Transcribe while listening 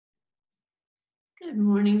Good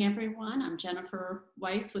morning, everyone. I'm Jennifer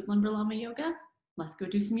Weiss with Llama Yoga. Let's go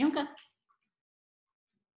do some yoga.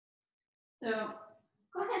 So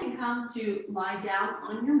go ahead and come to lie down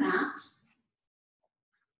on your mat.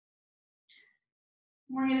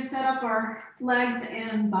 We're going to set up our legs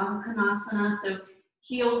in Baddha Konasana, so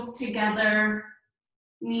heels together,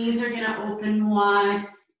 knees are going to open wide,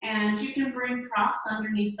 and you can bring props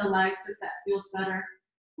underneath the legs if that feels better.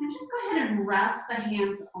 And just go ahead and rest the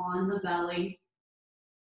hands on the belly,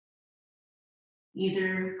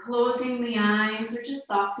 either closing the eyes or just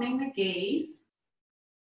softening the gaze.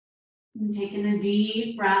 And taking a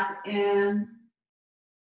deep breath in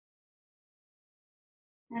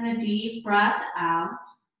and a deep breath out.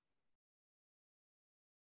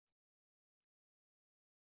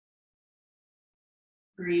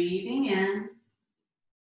 Breathing in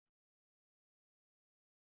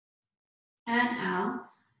and out.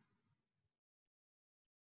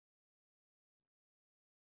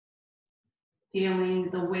 Feeling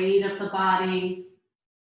the weight of the body.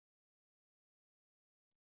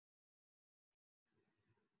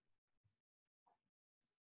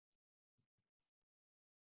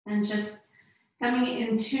 And just coming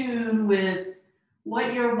in tune with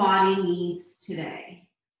what your body needs today.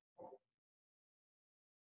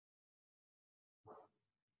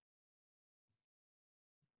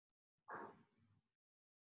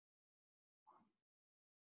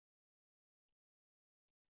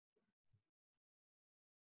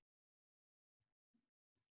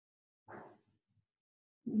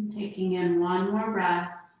 And taking in one more breath.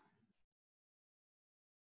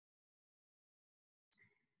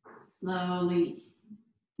 Slowly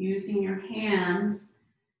using your hands,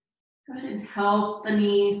 go ahead and help the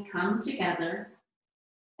knees come together.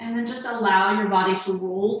 And then just allow your body to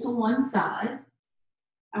roll to one side.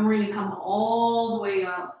 And we're going to come all the way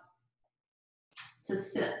up to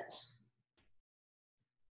sit.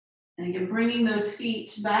 And again, bringing those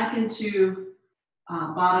feet back into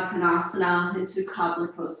Baddha Konasana, into cobbler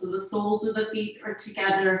pose. So the soles of the feet are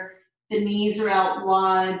together, the knees are out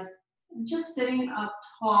wide, and just sitting up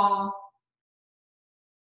tall.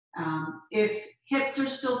 If hips are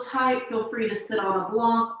still tight, feel free to sit on a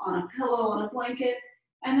block, on a pillow, on a blanket,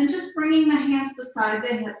 and then just bringing the hands beside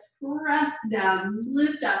the hips, press down,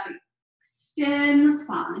 lift up, extend the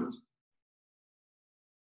spine.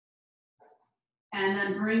 And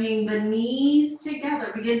then bringing the knees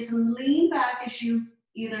together. Begin to lean back as you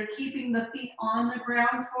either keeping the feet on the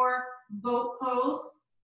ground for boat pose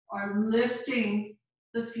or lifting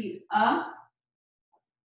the feet up.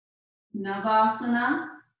 Navasana.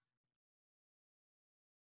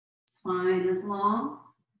 Spine is long.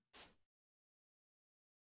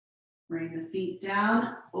 Bring the feet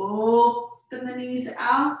down, open the knees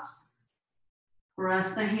out.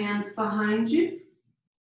 Press the hands behind you.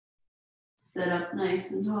 Sit up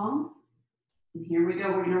nice and tall. And here we go.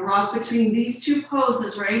 We're going to rock between these two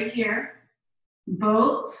poses right here.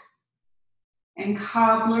 Boat and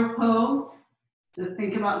cobbler pose. So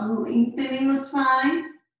think about lengthening the spine.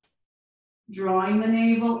 Drawing the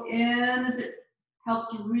navel in as it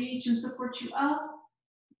helps reach and support you up.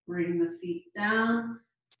 Bring the feet down.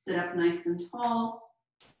 Sit up nice and tall.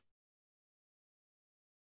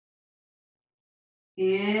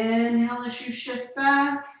 Inhale as you shift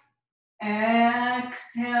back.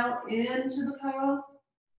 Exhale into the pose.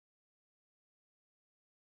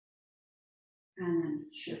 And then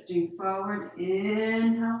shifting forward,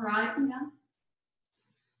 inhale, rising up.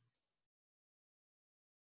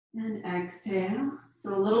 And exhale.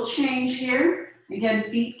 So a little change here.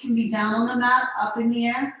 Again, feet can be down on the mat, up in the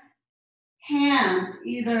air. Hands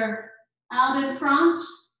either out in front,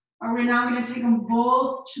 or we're now going to take them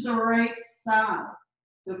both to the right side.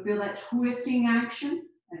 So feel that twisting action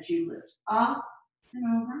as you lift up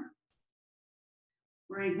and over.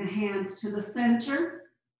 Bring the hands to the center.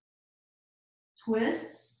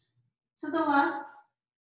 Twist to the left.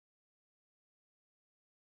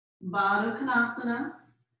 Baddha Konasana.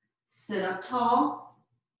 Sit up tall.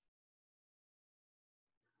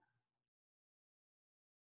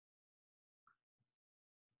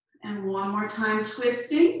 And one more time,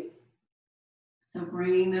 twisting. So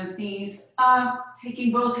bringing those knees up,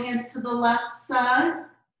 taking both hands to the left side.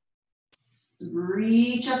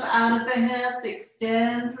 Reach up out of the hips,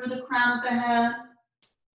 extend through the crown of the head.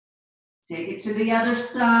 Take it to the other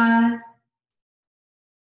side.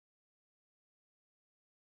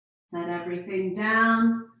 Set everything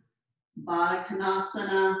down. Baddha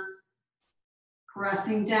Konasana.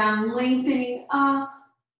 Pressing down, lengthening up.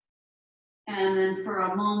 And then for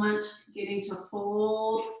a moment, getting to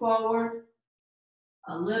fold forward.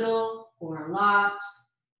 A little or a lot.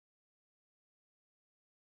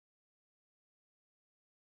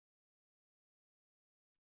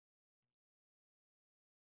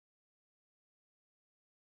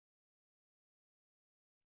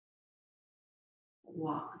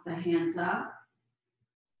 Walk the hands up.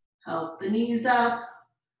 Help the knees up.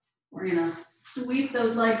 We're gonna sweep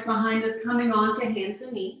those legs behind us, coming on to hands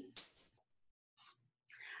and knees.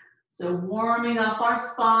 So warming up our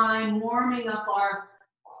spine, warming up our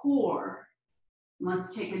core.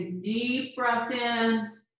 Let's take a deep breath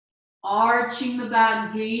in, arching the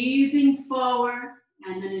back, gazing forward.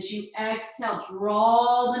 And then as you exhale,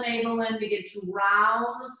 draw the navel in, begin to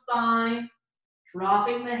round the spine,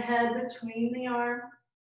 dropping the head between the arms.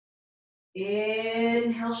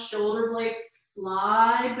 Inhale, shoulder blades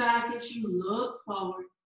slide back as you look forward.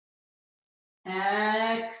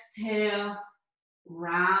 Exhale,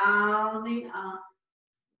 rounding up.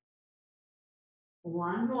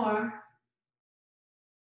 One more.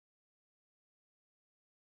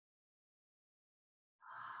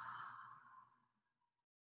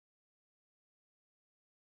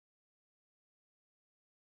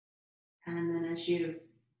 And then as you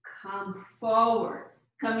come forward,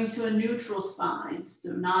 coming to a neutral spine,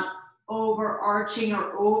 so not overarching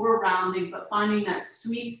or over rounding, but finding that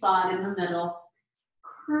sweet spot in the middle,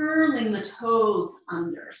 curling the toes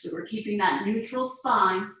under. So we're keeping that neutral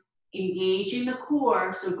spine, engaging the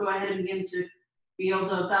core. So go ahead and begin to feel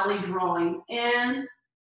the belly drawing in,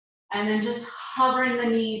 and then just hovering the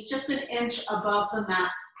knees just an inch above the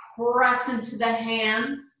mat. Press into the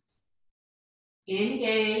hands,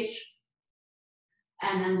 engage,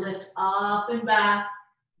 and then lift up and back,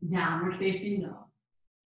 downward facing dog.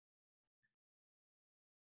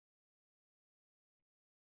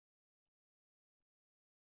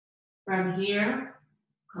 From here,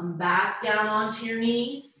 come back down onto your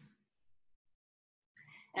knees.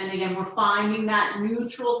 And again, we're finding that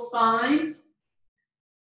neutral spine.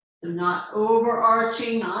 So not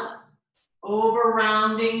overarching, not over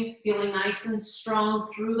rounding, feeling nice and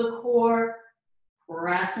strong through the core.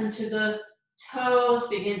 Press into the toes,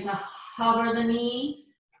 begin to hover the knees.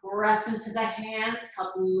 Press into the hands,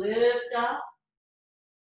 help lift up.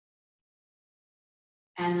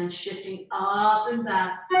 And then shifting up and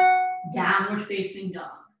back, downward facing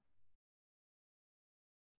dog.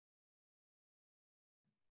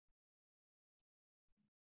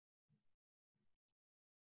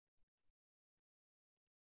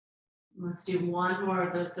 Let's do one more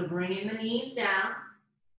of those. So bringing the knees down,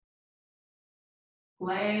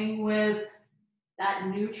 playing with that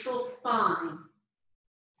neutral spine.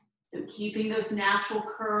 So keeping those natural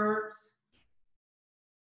curves,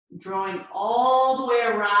 drawing all the way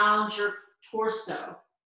around your torso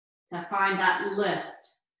to find that lift.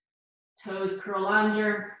 Toes curl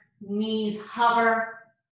under, knees hover.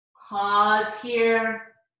 Pause here,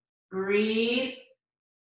 breathe.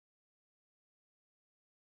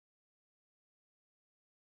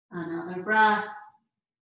 Another breath.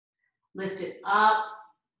 Lift it up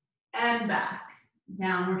and back,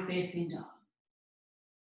 downward facing dog.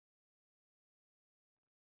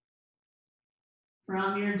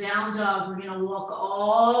 From your down dog, we're gonna walk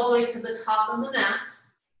all the way to the top of the mat,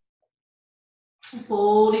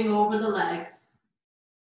 folding over the legs.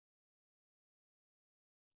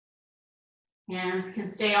 Hands can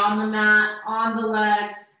stay on the mat, on the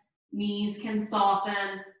legs, knees can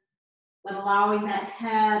soften, but allowing that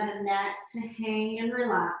head and neck to hang and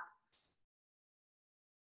relax.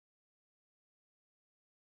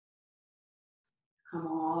 Come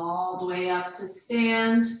all the way up to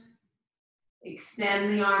stand.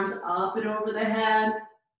 Extend the arms up and over the head.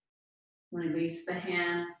 Release the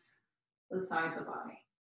hands beside the body.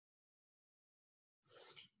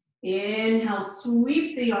 Inhale,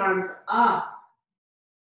 sweep the arms up.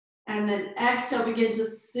 And then exhale, begin to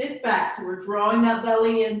sit back. So we're drawing that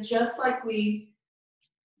belly in just like we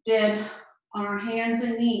did on our hands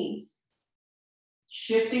and knees.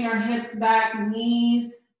 Shifting our hips back,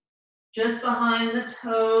 knees just behind the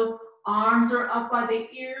toes. Arms are up by the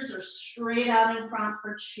ears or straight out in front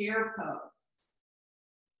for chair pose.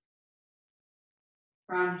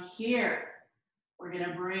 From here, we're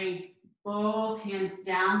gonna bring both hands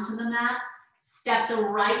down to the mat. Step the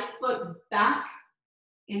right foot back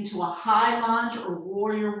into a high lunge or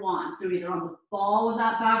warrior one. So either on the ball of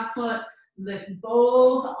that back foot, lift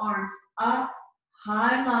both arms up,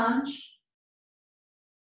 high lunge.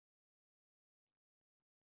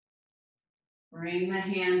 Bring the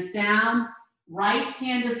hands down. Right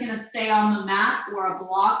hand is gonna stay on the mat or a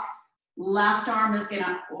block. Left arm is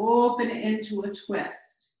gonna open into a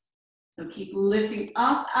twist. So keep lifting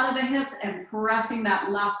up out of the hips and pressing that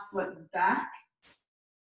left foot back.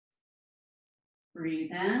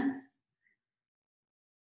 Breathe in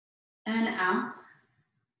and out.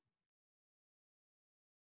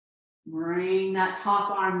 Bring that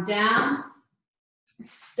top arm down.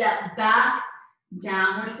 Step back,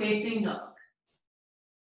 downward facing dog.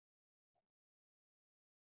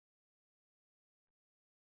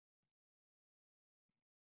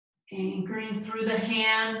 Anchoring through the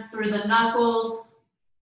hands, through the knuckles.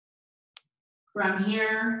 From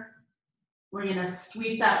here, we're gonna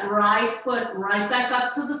sweep that right foot right back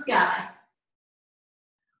up to the sky.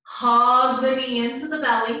 Hug the knee into the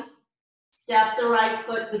belly. Step the right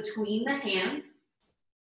foot between the hands.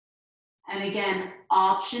 And again,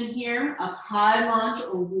 option here of high lunge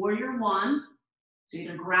or warrior one. So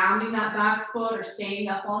either grounding that back foot or staying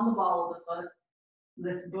up on the ball of the foot.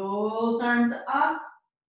 Lift both arms up.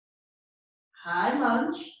 High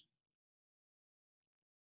lunge.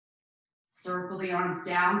 Circle the arms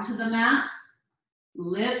down to the mat.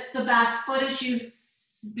 Lift the back foot as you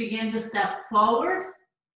begin to step forward.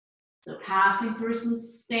 So passing through some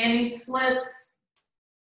standing splits.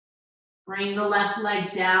 Bring the left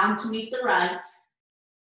leg down to meet the right.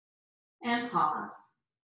 And pause.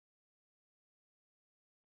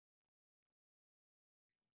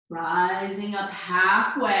 Rising up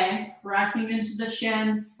halfway, pressing into the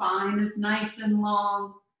shins, spine is nice and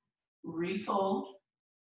long. Refold.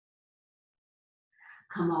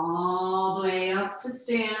 Come all the way up to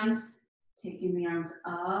stand, taking the arms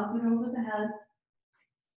up and over the head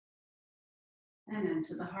and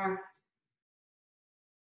into the heart.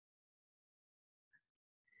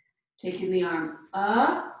 Taking the arms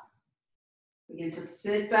up, begin to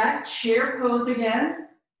sit back, chair pose again.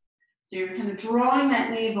 So you're kind of drawing that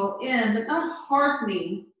navel in, but not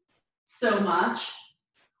hardening so much.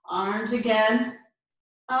 Arms again,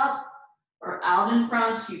 up or out in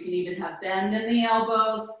front. You can even have bend in the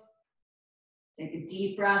elbows. Take a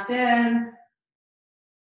deep breath in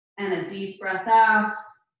and a deep breath out.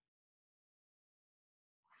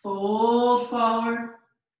 Fold forward.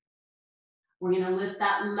 We're gonna lift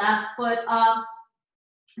that left foot up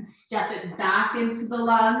and step it back into the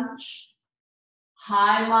lunge.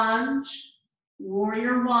 High lunge,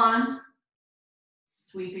 warrior one.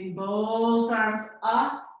 Sweeping both arms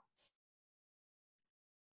up.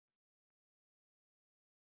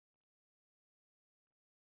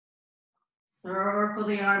 Circle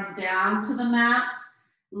the arms down to the mat.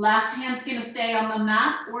 Left hand's gonna stay on the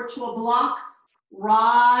mat or to a block.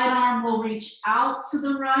 Right arm will reach out to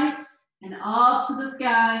the right and up to the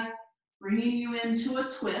sky, bringing you into a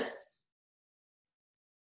twist.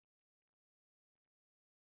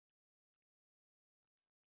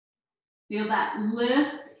 Feel that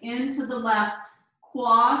lift into the left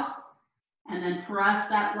quads and then press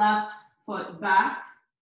that left foot back.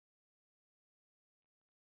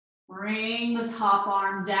 Bring the top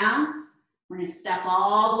arm down. We're gonna step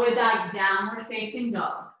all the way back, downward facing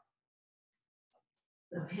dog.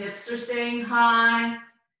 The hips are staying high.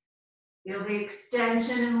 Feel the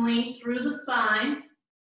extension and length through the spine.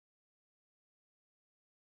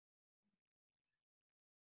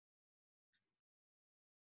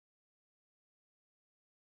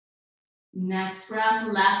 Next breath,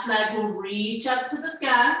 left leg will reach up to the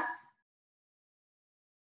sky.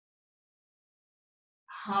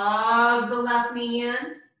 Hug the left knee in.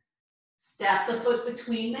 Step the foot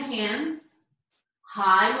between the hands.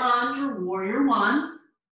 High lunge or warrior one.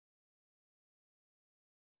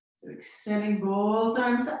 So extending both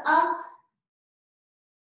arms up.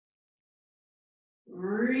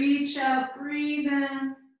 Reach up, breathe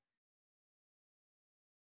in.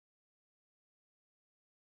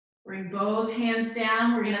 Bring both hands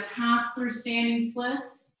down. We're gonna pass through standing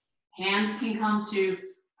splits. Hands can come to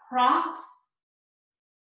props.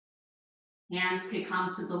 Hands can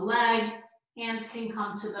come to the leg. Hands can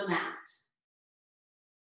come to the mat.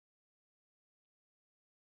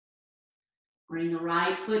 Bring the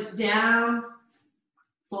right foot down.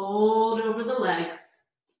 Fold over the legs.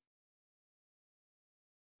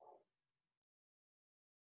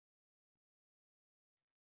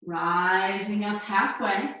 Rising up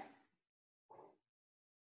halfway.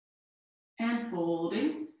 And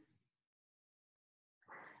folding.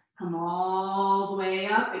 Come all the way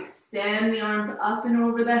up. Extend the arms up and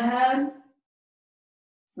over the head.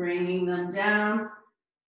 Bringing them down.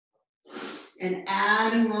 And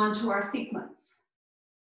adding on to our sequence.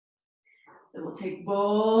 So we'll take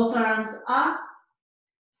both arms up.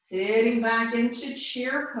 Sitting back into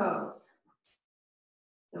chair pose.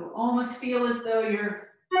 So almost feel as though you're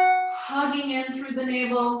hugging in through the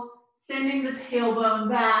navel, sending the tailbone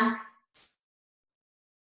back.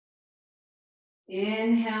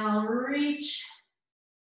 Inhale, reach.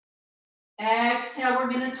 Exhale,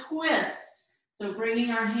 we're gonna twist. So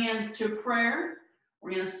bringing our hands to prayer.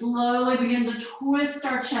 We're gonna slowly begin to twist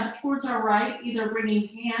our chest towards our right, either bringing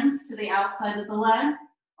hands to the outside of the leg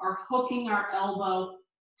or hooking our elbow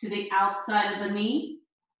to the outside of the knee.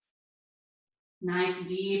 Nice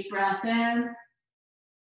deep breath in.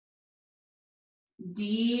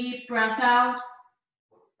 Deep breath out.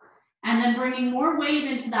 And then bringing more weight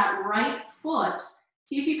into that right foot.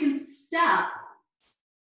 See if you can step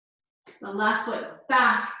the left foot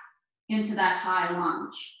back into that high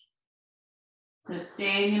lunge. So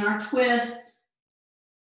staying in our twist.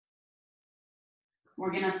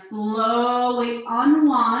 We're gonna slowly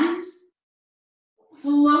unwind.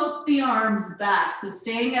 Float the arms back. So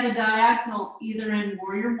staying at a diagonal, either in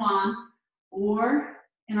warrior one or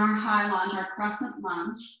in our high lunge, our crescent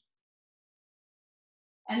lunge.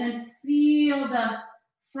 And then feel the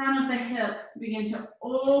front of the hip begin to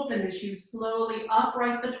open as you slowly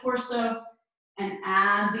upright the torso and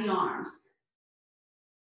add the arms.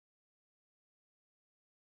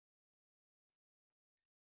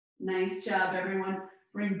 Nice job, everyone.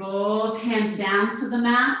 Bring both hands down to the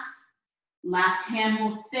mat. Left hand will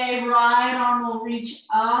stay, right arm will reach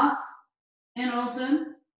up and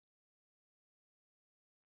open.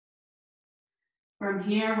 From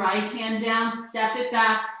here, right hand down, step it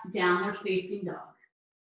back, downward facing dog.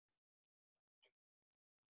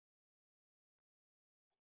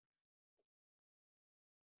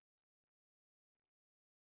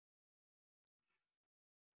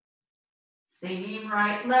 Same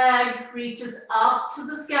right leg reaches up to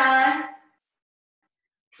the sky.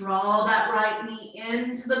 Draw that right knee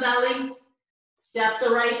into the belly. Step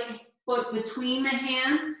the right foot between the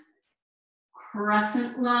hands.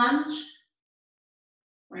 Crescent lunge.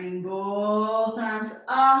 Bring both arms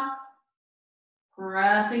up.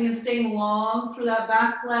 Pressing and staying long through that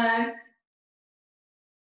back leg.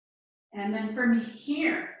 And then from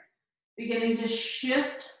here, beginning to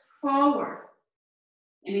shift forward.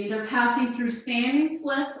 And either passing through standing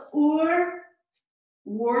splits or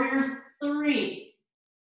warrior three.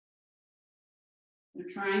 You're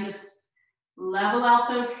trying to level out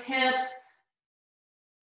those hips,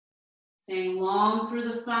 staying long through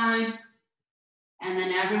the spine, and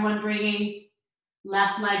then everyone bringing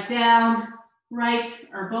left leg down, right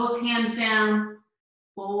or both hands down,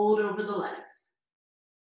 fold over the legs.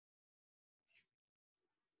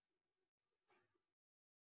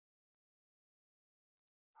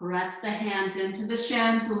 Press the hands into the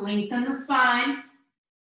shins, lengthen the spine.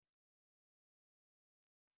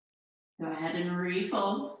 Go ahead and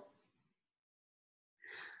refold.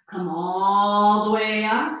 Come all the way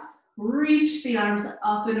up. Reach the arms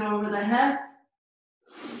up and over the head.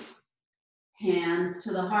 Hands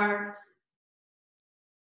to the heart.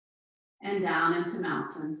 And down into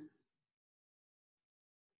mountain.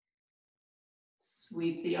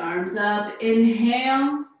 Sweep the arms up.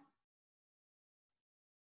 Inhale.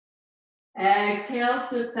 Exhale,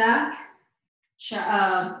 sit back.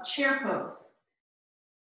 Chair pose.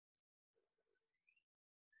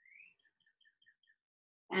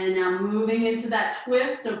 And now moving into that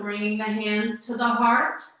twist, so bringing the hands to the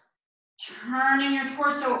heart, turning your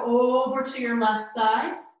torso over to your left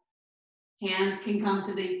side. Hands can come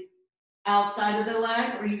to the outside of the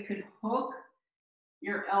leg, or you could hook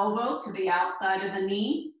your elbow to the outside of the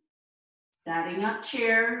knee. Setting up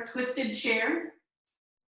chair, twisted chair.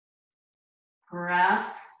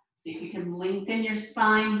 Press, see if you can lengthen your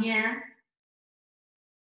spine here.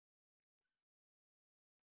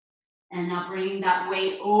 And now bringing that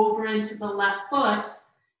weight over into the left foot.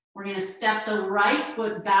 We're going to step the right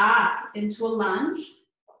foot back into a lunge.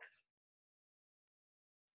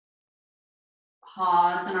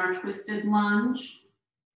 Pause in our twisted lunge.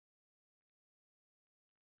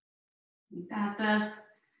 You got this.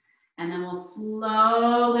 And then we'll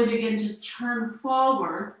slowly begin to turn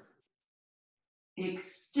forward.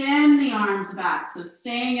 Extend the arms back, so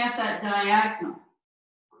staying at that diagonal.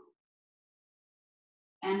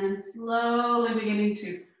 And then slowly beginning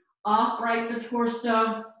to upright the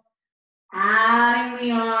torso, adding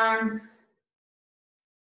the arms.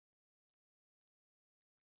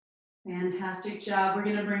 Fantastic job. We're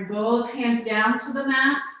gonna bring both hands down to the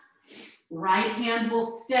mat. Right hand will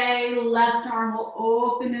stay, left arm will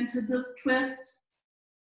open into the twist.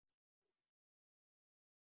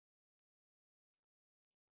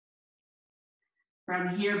 From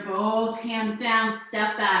here, both hands down,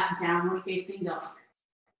 step back, downward facing dog.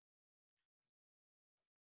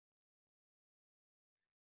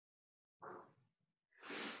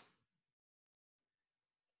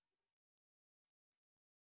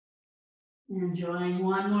 Enjoying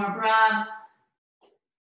one more breath.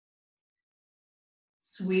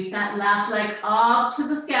 Sweep that left leg up to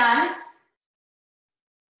the sky.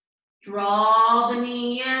 Draw the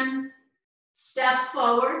knee in, step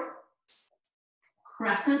forward.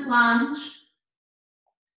 Crescent lunge.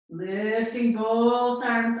 Lifting both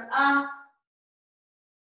arms up.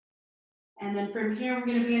 And then from here, we're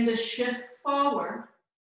going to begin to shift forward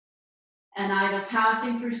and either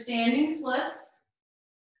passing through standing splits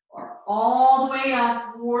or all the way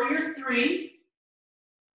up, warrior three.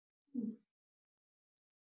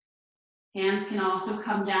 Hands can also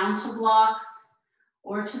come down to blocks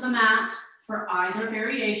or to the mat for either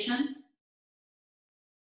variation.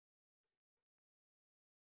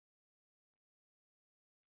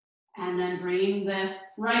 And then bringing the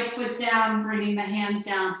right foot down, bringing the hands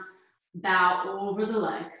down, bow over the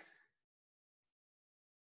legs.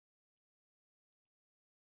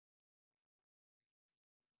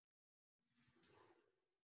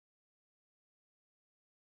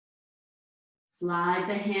 Slide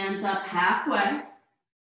the hands up halfway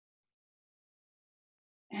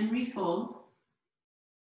and refold.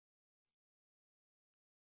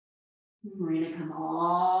 We're going to come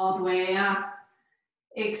all the way up.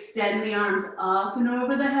 Extend the arms up and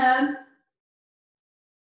over the head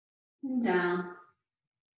and down.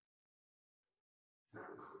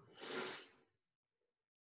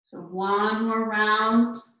 So one more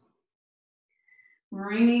round.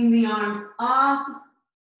 Bringing the arms up,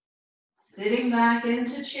 sitting back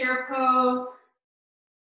into chair pose,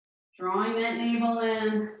 drawing that navel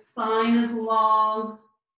in, spine is long.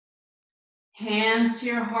 Hands to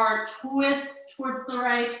your heart, twist towards the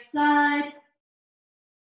right side.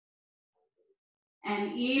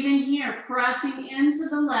 And even here, pressing into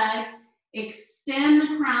the leg, extend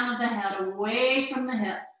the crown of the head away from the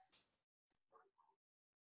hips.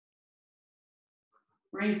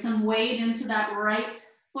 Bring some weight into that right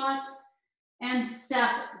foot and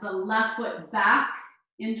step the left foot back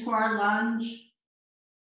into our lunge.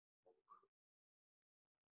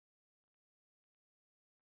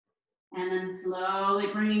 And then slowly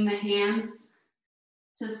bringing the hands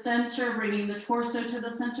to center, bringing the torso to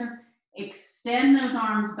the center. Extend those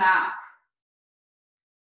arms back.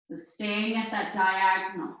 So staying at that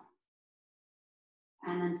diagonal.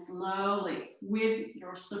 And then slowly, with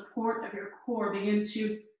your support of your core, begin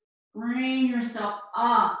to bring yourself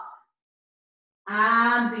up.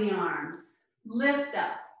 Add the arms. Lift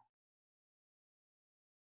up.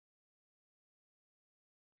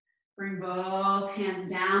 Bring both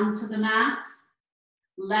hands down to the mat.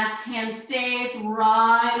 Left hand stays,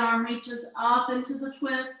 right arm reaches up into the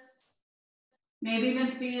twist. Maybe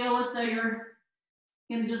even feel as though you're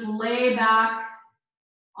gonna just lay back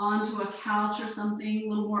onto a couch or something, a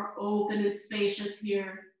little more open and spacious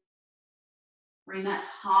here. Bring that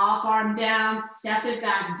top arm down, step it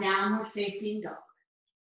back, downward facing dog.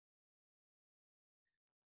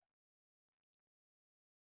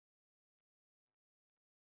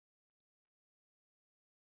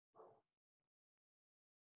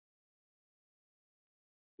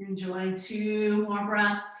 Enjoy 2 more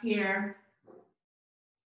breaths here.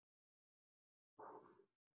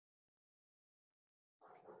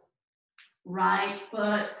 Right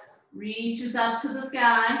foot reaches up to the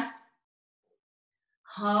sky.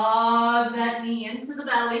 Hug that knee into the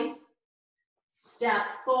belly. Step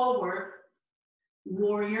forward.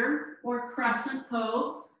 Warrior or crescent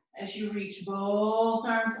pose as you reach both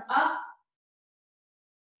arms up.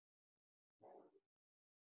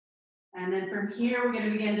 And then from here, we're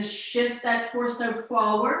going to begin to shift that torso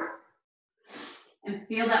forward and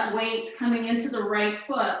feel that weight coming into the right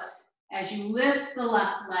foot as you lift the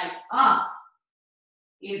left leg up.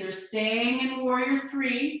 Either staying in warrior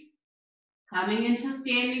three, coming into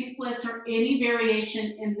standing splits, or any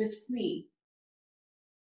variation in between.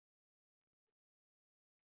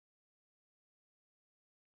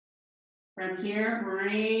 From here,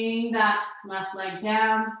 bring that left leg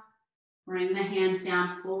down. Bring the hands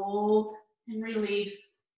down, fold and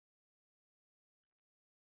release.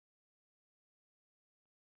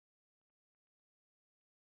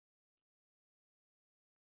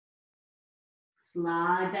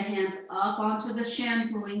 Slide the hands up onto the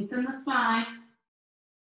shins, lengthen the spine,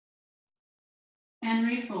 and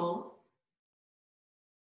refold.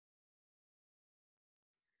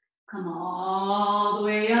 Come all the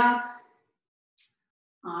way up.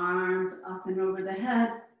 Arms up and over the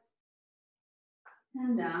head,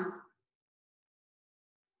 and down.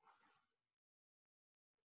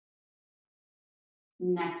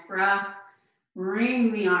 Next breath,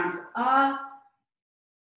 bring the arms up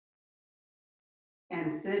and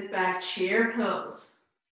sit back, chair pose.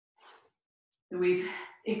 So we've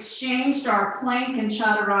exchanged our plank and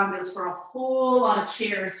chaturangas for a whole lot of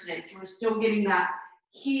chairs today. So we're still getting that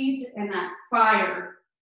heat and that fire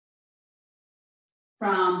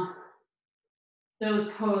from those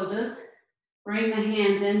poses. Bring the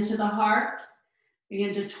hands into the heart.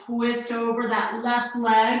 Begin to twist over that left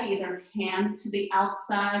leg, either hands to the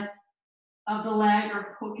outside of the leg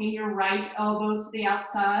or hooking your right elbow to the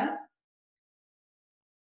outside.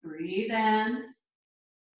 Breathe in.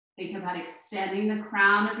 Think about extending the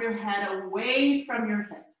crown of your head away from your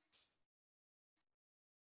hips.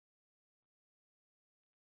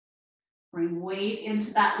 Bring weight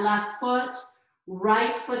into that left foot.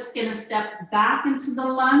 Right foot's gonna step back into the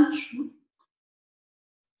lunge.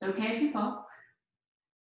 It's okay if you fall.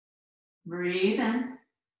 Breathe in.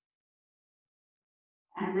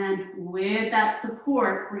 And then with that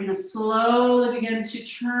support, we're gonna slowly begin to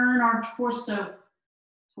turn our torso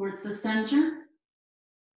towards the center.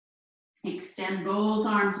 Extend both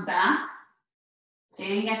arms back,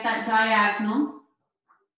 staying at that diagonal.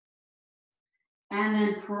 And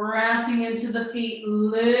then pressing into the feet,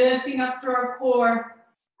 lifting up through our core,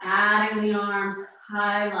 adding the arms,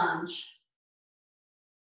 high lunge.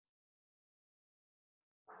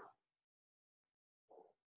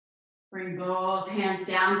 Bring both hands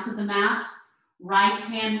down to the mat. Right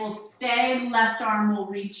hand will stay, left arm will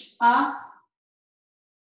reach up.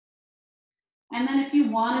 And then if you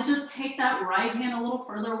want to just take that right hand a little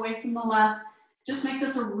further away from the left, just make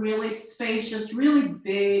this a really spacious, really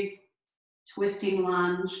big twisting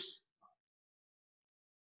lunge.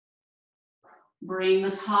 Bring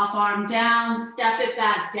the top arm down, step it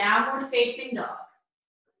back, downward facing dog.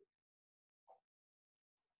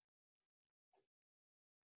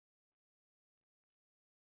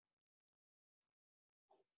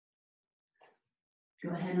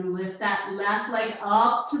 Go ahead and lift that left leg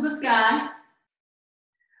up to the sky.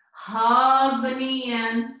 Hug the knee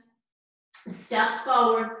in. Step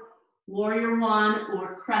forward, warrior one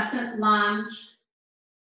or crescent lunge.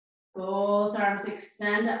 Both arms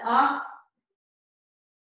extend up.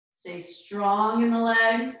 Stay strong in the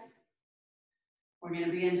legs. We're going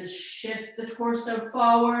to begin to shift the torso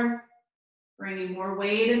forward, bringing more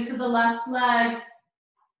weight into the left leg.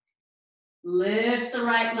 Lift the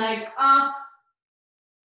right leg up.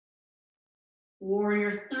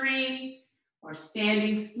 Warrior three or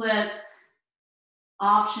standing splits.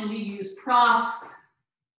 Option to use props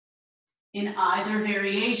in either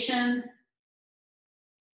variation.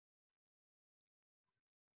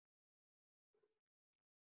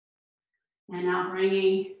 And now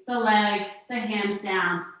bringing the leg, the hands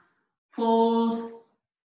down. Fold,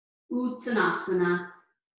 Uttanasana.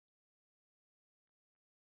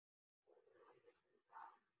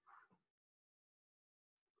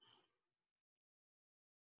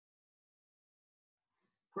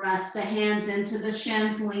 Press the hands into the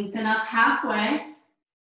shins, lengthen up halfway.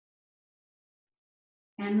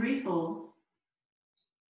 And refold.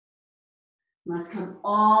 Let's come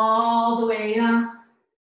all the way up.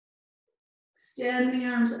 Extend the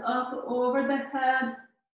arms up over the head.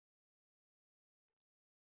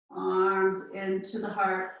 Arms into the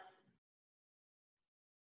heart.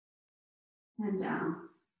 And down.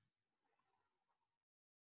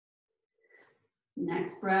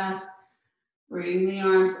 Next breath. Bring the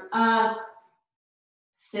arms up.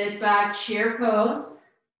 Sit back, chair pose.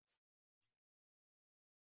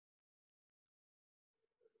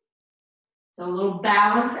 So a little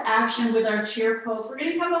balance action with our chair pose. We're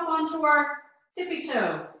going to come up onto our tippy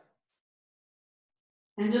toes.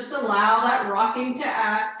 And just allow that rocking to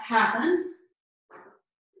happen.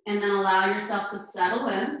 And then allow yourself to settle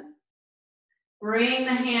in. Bring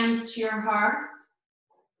the hands to your heart.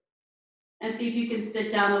 And see if you can sit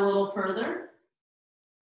down a little further.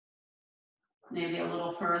 Maybe a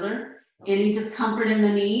little further. Any discomfort in the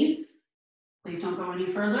knees? Please don't go any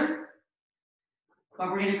further. But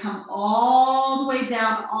we're going to come all the way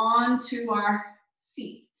down onto our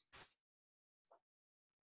seat.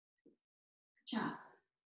 Good job.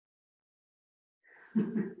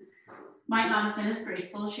 Might not have been as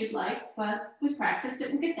graceful as you'd like, but with practice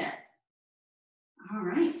it will get there. All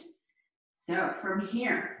right. So from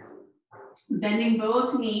here, bending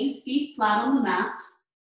both knees, feet flat on the mat.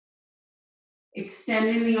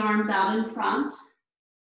 Extending the arms out in front.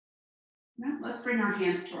 Now, let's bring our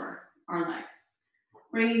hands to our legs.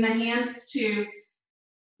 Bringing the hands to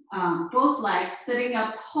both legs, sitting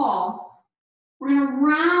up tall. We're going to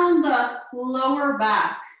round the lower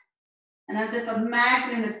back. And as if a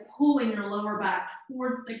magnet is pulling your lower back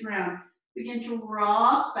towards the ground, begin to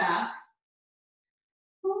rock back.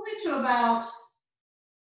 Only to about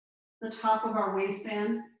the top of our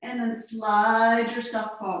waistband. And then slide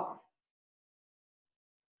yourself forward.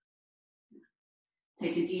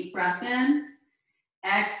 Take a deep breath in.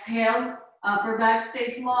 Exhale. Upper back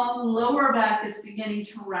stays long. Lower back is beginning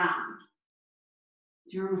to round.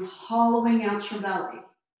 So you're almost hollowing out your belly.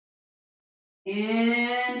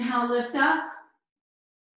 Inhale, lift up.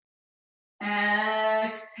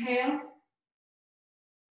 Exhale.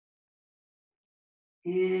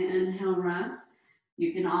 Inhale, rest.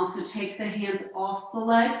 You can also take the hands off the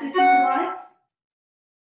legs if you would like.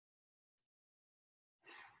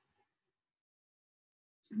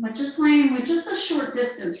 But just playing with just a short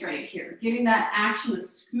distance right here, getting that action of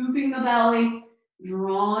scooping the belly,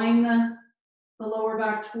 drawing the lower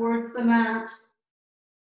back towards the mat,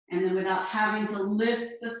 and then without having to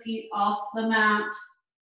lift the feet off the mat,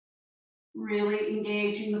 really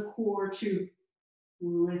engaging the core to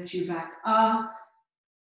lift you back up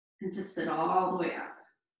and to sit all the way up.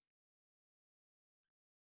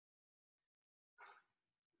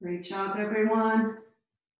 Great job, everyone.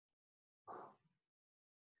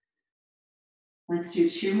 Let's do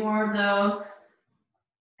 2 more of those.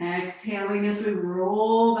 Exhaling as we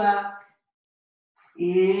roll back.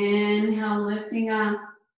 Inhale, lifting up.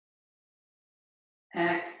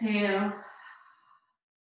 Exhale.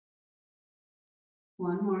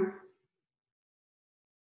 1 more.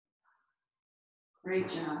 Great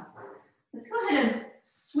job. Let's go ahead and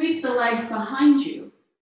sweep the legs behind you.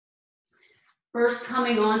 First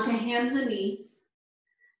coming onto hands and knees.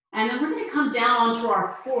 And then we're going to come down onto our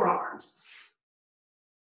forearms.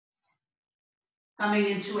 Coming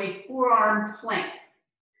into a forearm plank.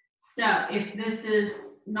 So if this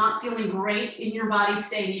is not feeling great in your body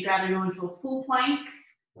today and you'd rather go into a full plank,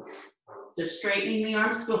 so straightening the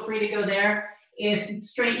arms, feel free to go there. If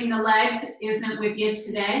straightening the legs isn't with you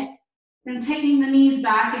today, then taking the knees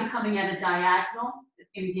back and coming at a diagonal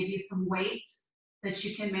is going to give you some weight that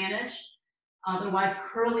you can manage. Otherwise,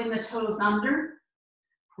 curling the toes under,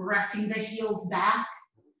 pressing the heels back,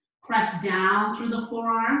 press down through the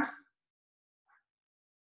forearms.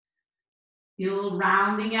 Feel a little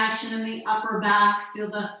rounding action in the upper back.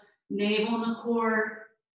 Feel the navel and the core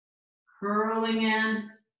curling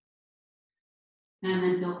in. And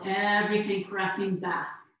then feel everything pressing back.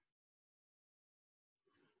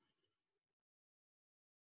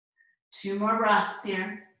 2 more breaths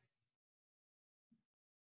here.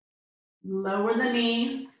 Lower the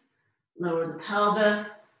knees, lower the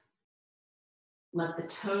pelvis. Let the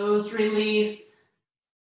toes release.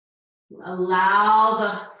 Allow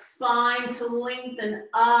the spine to lengthen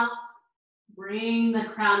up. Bring the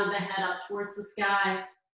crown of the head up towards the sky.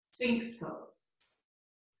 Sphinx pose.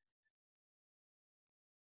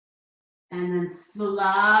 And then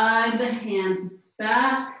slide the hands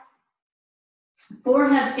back.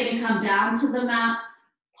 Forehead's going to come down to the mat.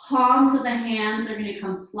 Palms of the hands are going to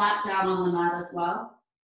come flat down on the mat as well.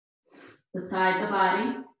 Beside the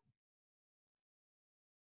body.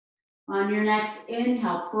 On your next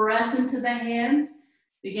inhale, press into the hands.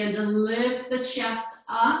 Begin to lift the chest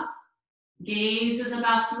up. Gaze is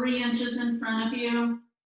about 3 inches in front of you.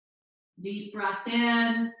 Deep breath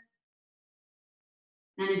in.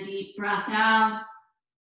 And a deep breath out.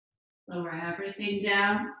 Lower everything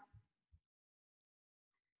down.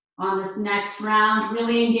 On this next round,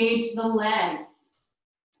 really engage the legs.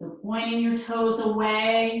 So pointing your toes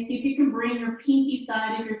away. See if you can bring your pinky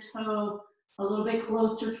side of your toe a little bit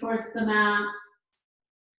closer towards the mat.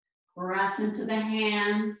 Press into the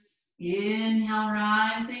hands. Inhale,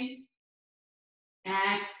 rising.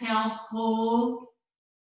 Exhale, hold.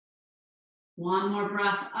 1 more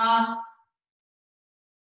breath up.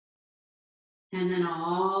 And then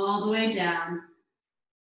all the way down.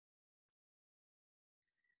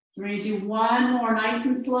 So we're going to do 1 more nice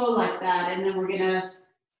and slow like that, and then we're going to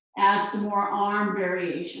add some more arm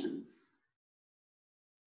variations.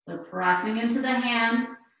 So pressing into the hands,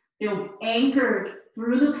 feel anchored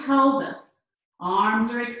through the pelvis.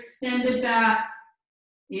 Arms are extended back.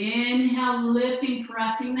 Inhale, lifting,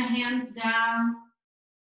 pressing the hands down.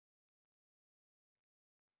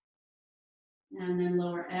 And then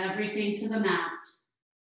lower everything to the mat.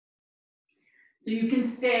 So you can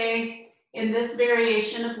stay in this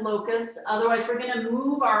variation of locust. Otherwise, we're going to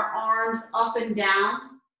move our arms up and down.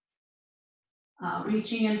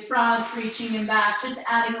 Reaching in front, reaching in back, just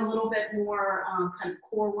adding a little bit more kind of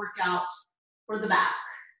core workout for the back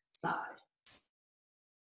side.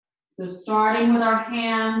 So starting with our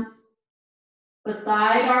hands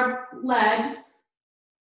beside our legs.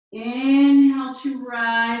 Inhale to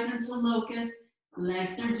rise into locust.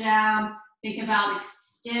 Legs are down. Think about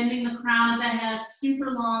extending the crown of the head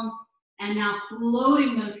super long and now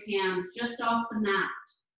floating those hands just off the mat.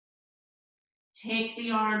 Take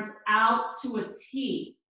the arms out to a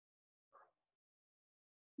T.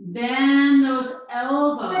 Bend those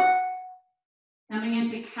elbows. Coming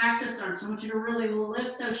into cactus arms. So I want you to really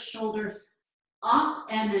lift those shoulders up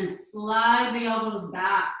and then slide the elbows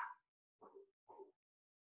back.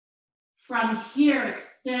 From here,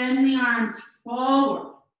 extend the arms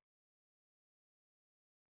forward.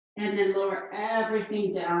 And then lower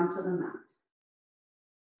everything down to the mat.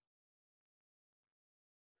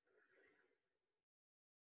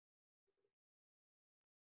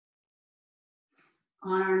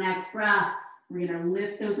 On our next breath, We're gonna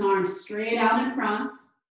lift those arms straight out in front.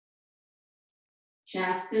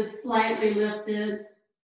 Chest is slightly lifted.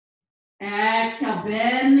 Exhale,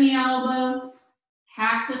 bend the elbows.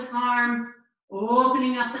 Cactus arms,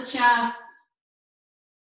 opening up the chest.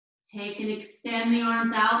 Take and extend the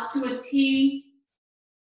arms out to a T.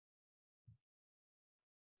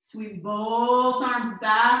 Sweep both arms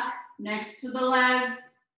back next to the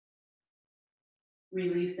legs.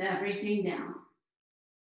 Release everything down.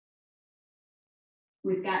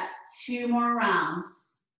 We've got 2 more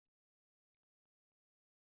rounds.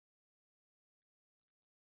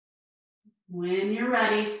 When you're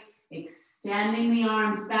ready, extending the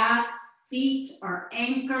arms back, feet are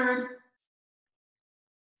anchored.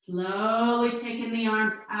 Slowly taking the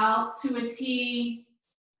arms out to a T.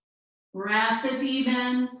 Breath is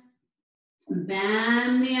even.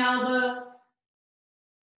 Bend the elbows.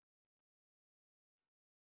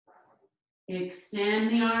 Extend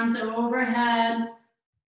the arms overhead.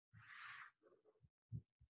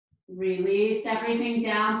 Release everything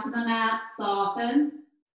down to the mat, soften.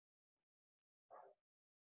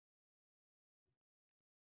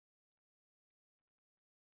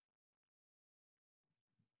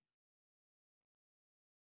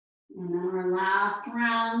 And then our last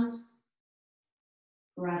round,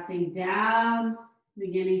 pressing down,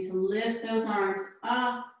 beginning to lift those arms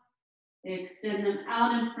up, extend them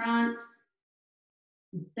out in front,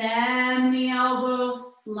 bend the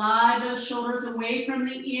elbows, slide those shoulders away from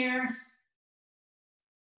the ears,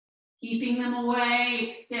 keeping them away,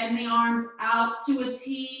 extend the arms out to a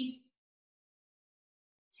T,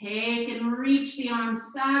 take and reach the arms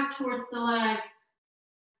back towards the legs,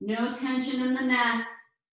 no tension in the neck.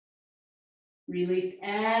 Release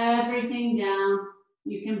everything down.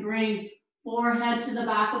 You can bring forehead to the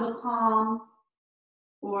back of the palms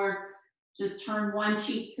or just turn one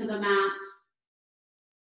cheek to the mat.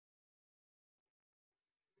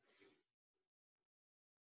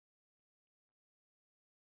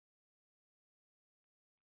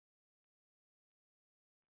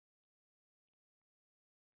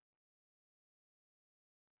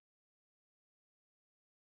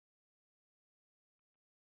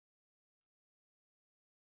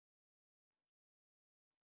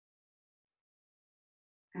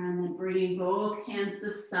 And then bringing both hands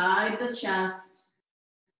beside the chest,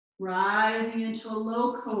 rising into a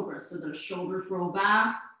low cobra. So the shoulders roll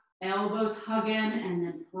back, elbows hug in, and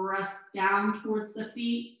then press down towards the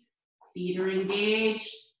feet. Feet are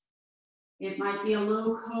engaged. It might be a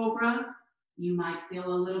low cobra. You might feel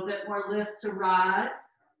a little bit more lift to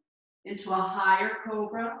rise into a higher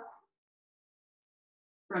cobra.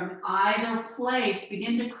 From either place,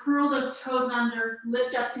 begin to curl those toes under,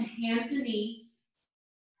 lift up to hands and knees.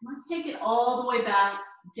 Let's take it all the way back,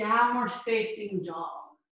 downward facing dog.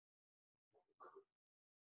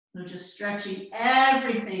 So just stretching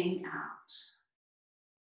everything out.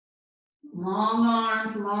 Long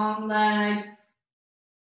arms, long legs,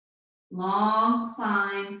 long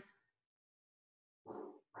spine.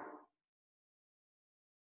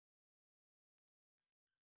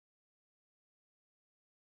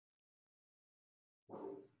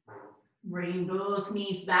 Bring both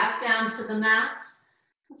knees back down to the mat.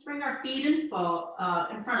 Let's bring our feet in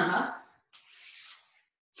front of us.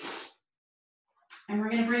 And we're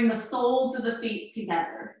going to bring the soles of the feet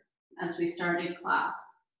together as we started class.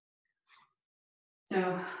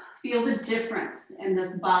 So feel the difference in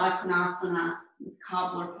this Baddha Konasana, this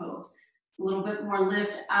cobbler pose. A little bit more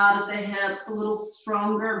lift out of the hips, a little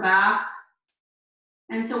stronger back.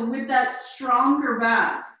 And so with that stronger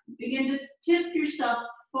back, begin to tip yourself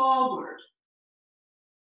forward,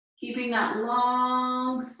 keeping that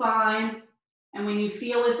long spine. And when you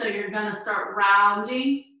feel as though you're going to start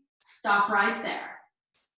rounding, stop right there.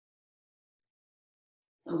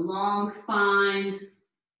 So long spine,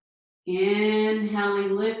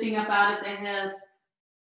 inhaling, lifting up out at the hips.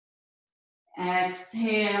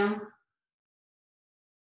 Exhale.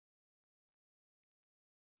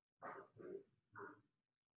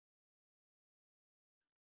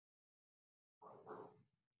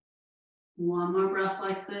 One more breath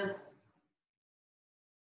like this.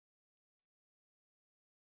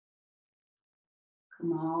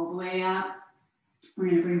 Come all the way up. We're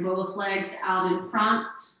going to bring both legs out in front.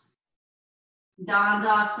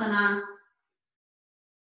 Dandasana.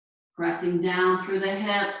 Pressing down through the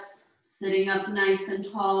hips, sitting up nice and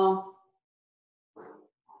tall.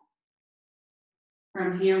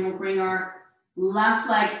 From here, we'll bring our left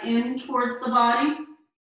leg in towards the body.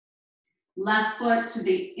 Left foot to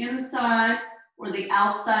the inside or the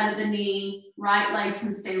outside of the knee. Right leg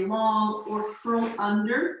can stay long or curl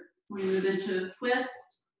under. We move into a twist.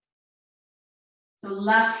 So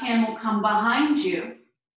left hand will come behind you,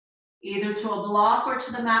 either to a block or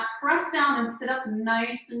to the mat. Press down and sit up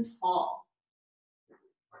nice and tall.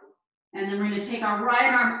 And then we're going to take our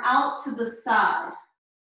right arm out to the side.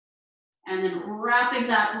 And then wrapping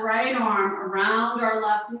that right arm around our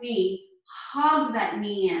left knee, hug that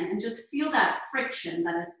knee in and just feel that friction.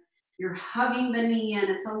 That is, you're hugging the knee in.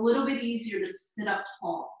 It's a little bit easier to sit up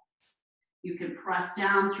tall. You can press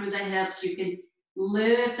down through the hips. You can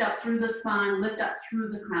lift up through the spine, lift up through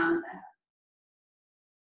the crown of the head.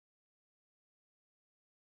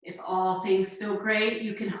 If all things feel great,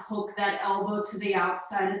 you can hook that elbow to the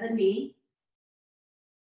outside of the knee.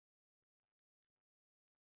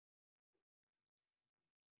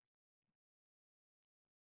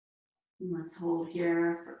 And let's hold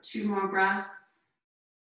here for 2 more breaths.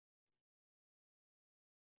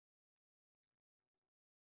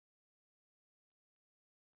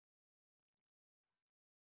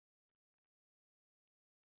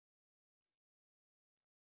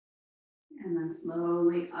 And then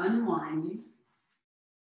slowly unwinding,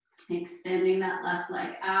 extending that left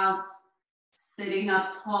leg out, sitting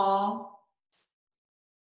up tall.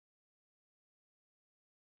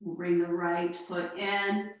 We'll bring the right foot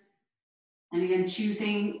in. And again,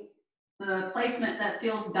 choosing the placement that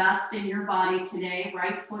feels best in your body today.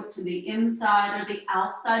 Right foot to the inside or the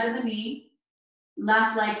outside of the knee.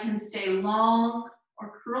 Left leg can stay long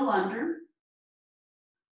or curl under.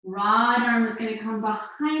 Right arm is going to come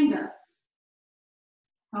behind us,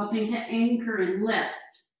 helping to anchor and lift.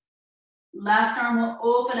 Left arm will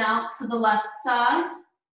open out to the left side.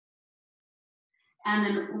 And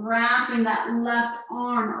then wrapping that left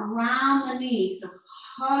arm around the knee. So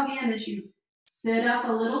hug in as you sit up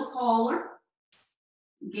a little taller.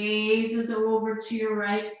 Gazes over to your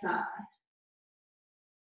right side.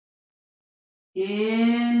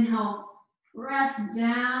 Inhale, press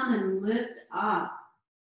down and lift up.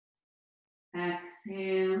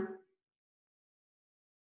 Exhale.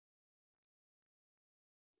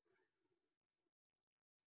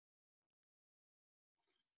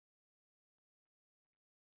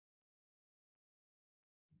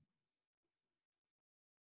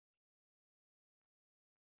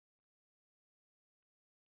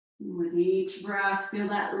 With each breath, feel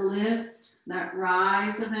that lift, that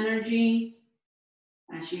rise of energy.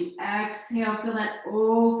 As you exhale, feel that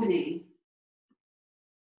opening.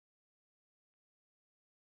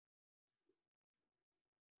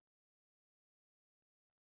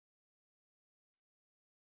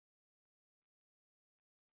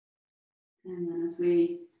 And then as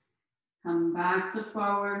we come back to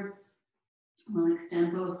forward, we'll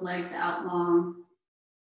extend both legs out long.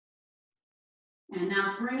 And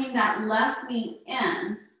now bringing that left knee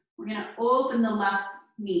in, we're going to open the left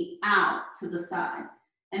knee out to the side.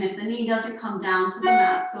 And if the knee doesn't come down to the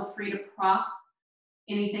mat, feel free to prop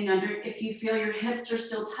anything under. If you feel your hips are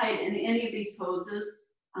still tight in any of these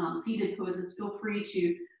poses, seated poses, feel free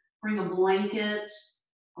to bring a blanket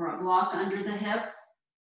or a block under the hips.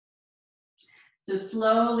 So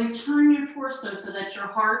slowly turn your torso so that your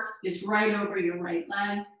heart is right over your right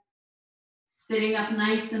leg. Sitting up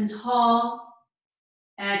nice and tall.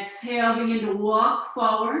 Exhale, begin to walk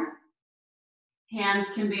forward. Hands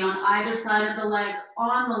can be on either side of the leg,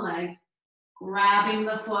 on the leg, grabbing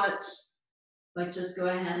the foot, but just go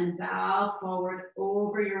ahead and bow forward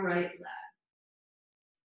over your right leg.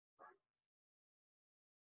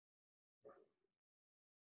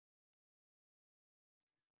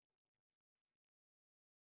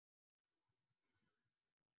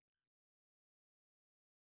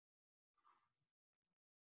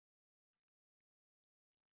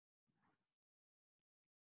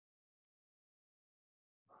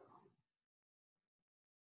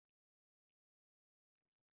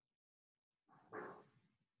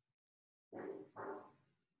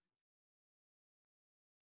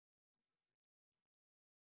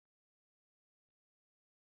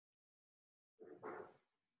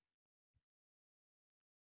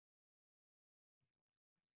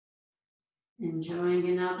 Enjoying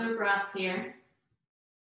another breath here.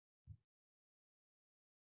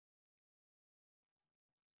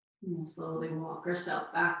 And we'll slowly walk ourselves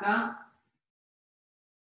back up.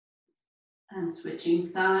 And switching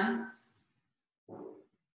sides.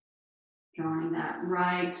 Drawing that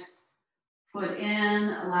right foot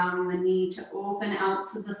in, allowing the knee to open out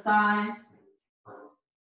to the side.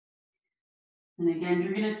 And again,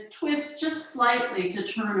 you're going to twist just slightly to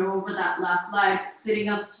turn over that left leg, sitting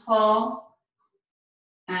up tall.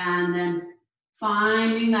 And then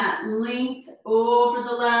finding that length over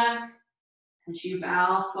the leg as you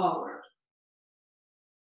bow forward.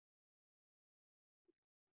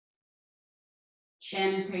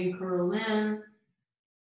 Chin can curl in.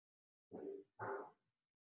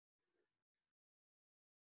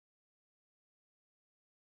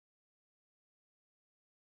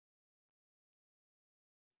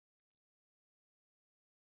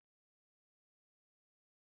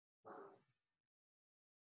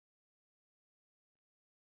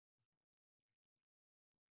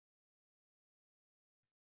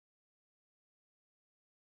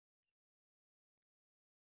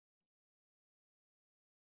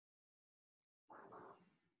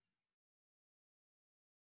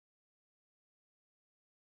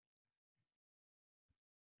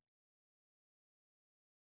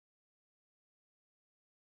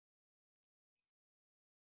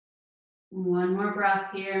 One more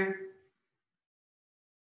breath here.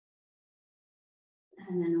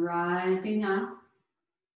 And then rising up.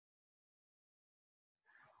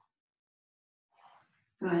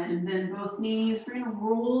 Go ahead and bend both knees. We're going to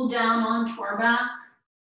roll down onto our back.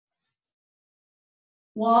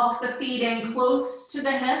 Walk the feet in close to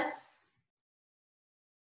the hips.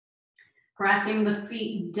 Pressing the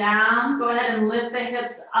feet down. Go ahead and lift the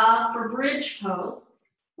hips up for bridge pose.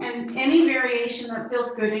 And any variation that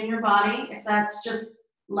feels good in your body, if that's just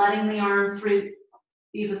letting the arms be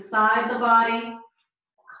beside the body,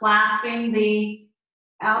 clasping the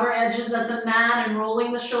outer edges of the mat and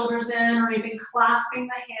rolling the shoulders in, or even clasping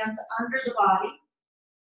the hands under the body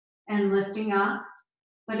and lifting up.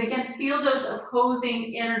 But again, feel those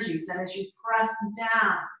opposing energies that as you press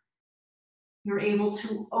down, you're able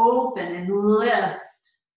to open and lift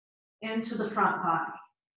into the front body.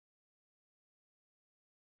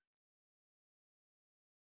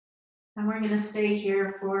 And we're going to stay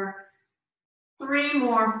here for 3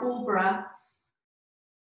 more full breaths.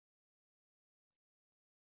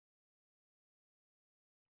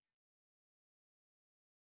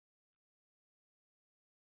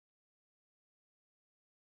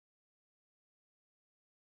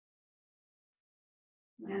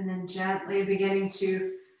 And then gently beginning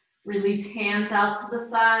to release hands out to the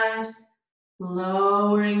side,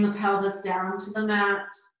 lowering the pelvis down to the mat.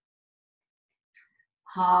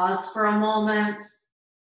 Pause for a moment.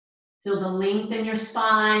 Feel the length in your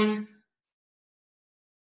spine.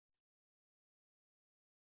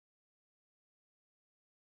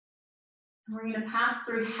 And we're going to pass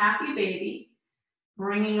through happy baby,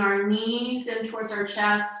 bringing our knees in towards our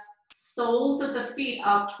chest, soles of the feet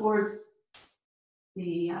up towards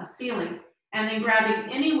the ceiling, and then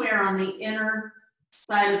grabbing anywhere on the inner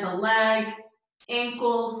side of the leg,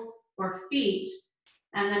 ankles, or feet.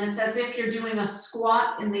 And then it's as if you're doing a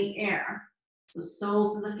squat in the air. So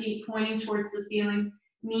soles of the feet pointing towards the ceilings.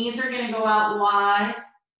 Knees are going to go out wide.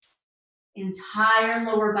 Entire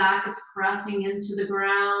lower back is pressing into the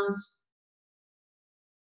ground.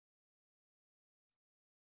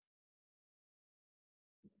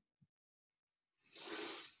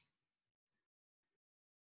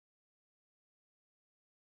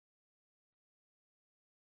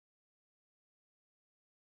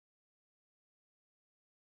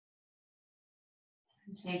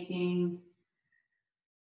 Taking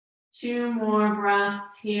 2 more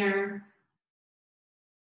breaths here.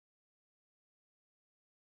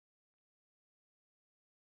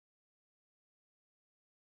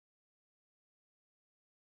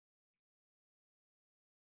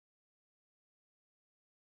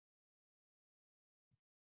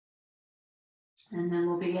 And then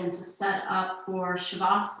we'll begin to set up for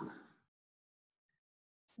Shavasana.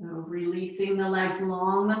 So releasing the legs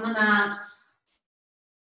long on the mat.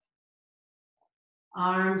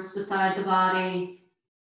 Arms beside the body.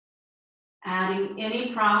 Adding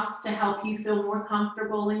any props to help you feel more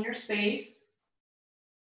comfortable in your space.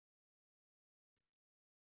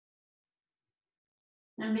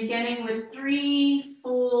 And beginning with 3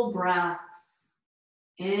 full breaths.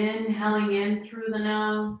 Inhaling in through the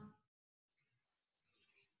nose.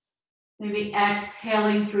 Maybe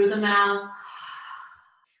exhaling through the mouth.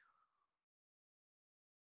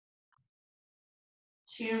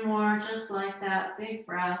 2 more, just like that, big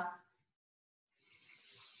breaths.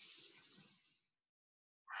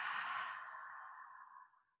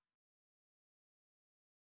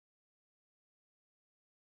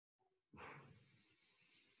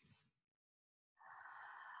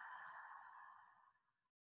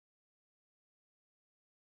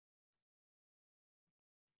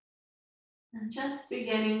 And just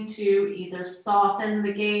beginning to either soften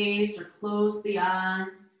the gaze or close the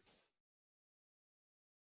eyes.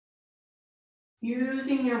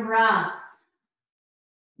 Using your breath,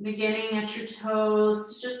 beginning at your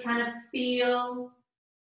toes to just kind of feel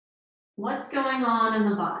what's going on in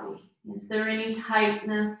the body. Is there any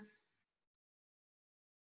tightness?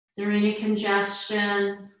 Is there any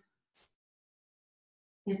congestion?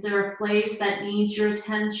 Is there a place that needs your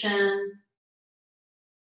attention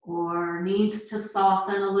or needs to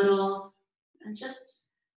soften a little? And just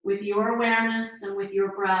with your awareness and with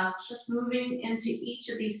your breath, just moving into each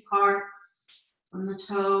of these parts, from the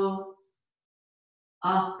toes,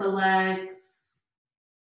 up the legs,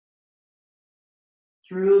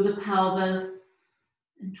 through the pelvis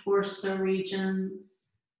and torso regions,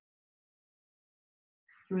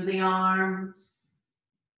 through the arms,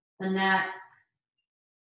 the neck,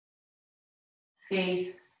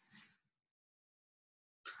 face,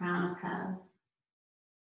 crown of head.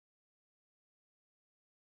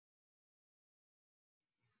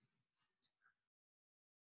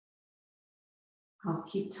 I'll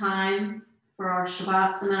keep time for our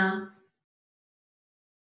Shavasana,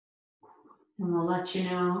 and we'll let you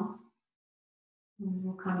know when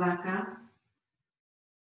we'll come back up.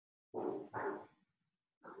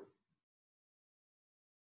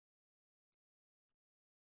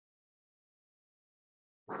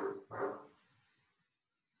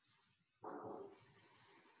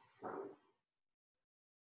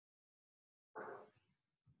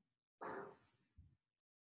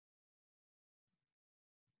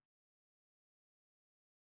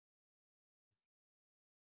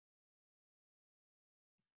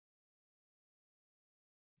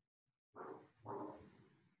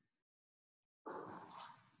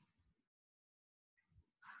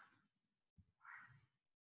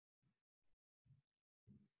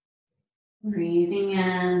 Breathing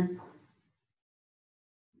in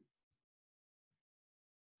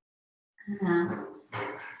and out.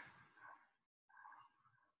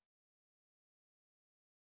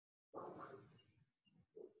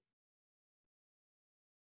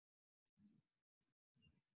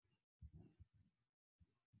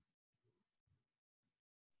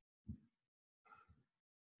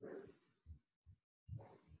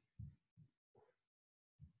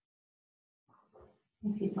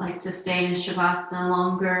 If you'd like to stay in Shavasana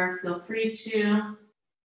longer, feel free to.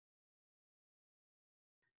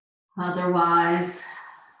 Otherwise,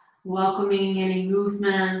 welcoming any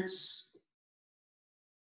movement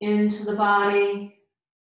into the body.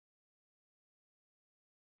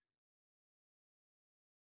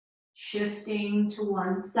 Shifting to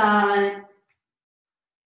one side.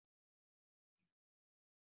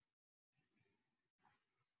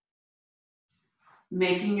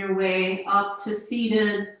 Making your way up to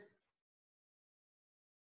seated.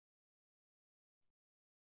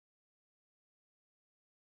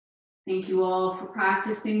 Thank you all for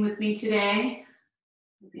practicing with me today.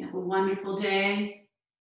 Hope you have a wonderful day.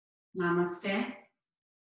 Namaste.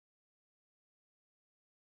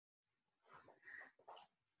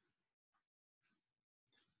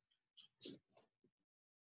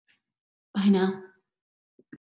 Bye now.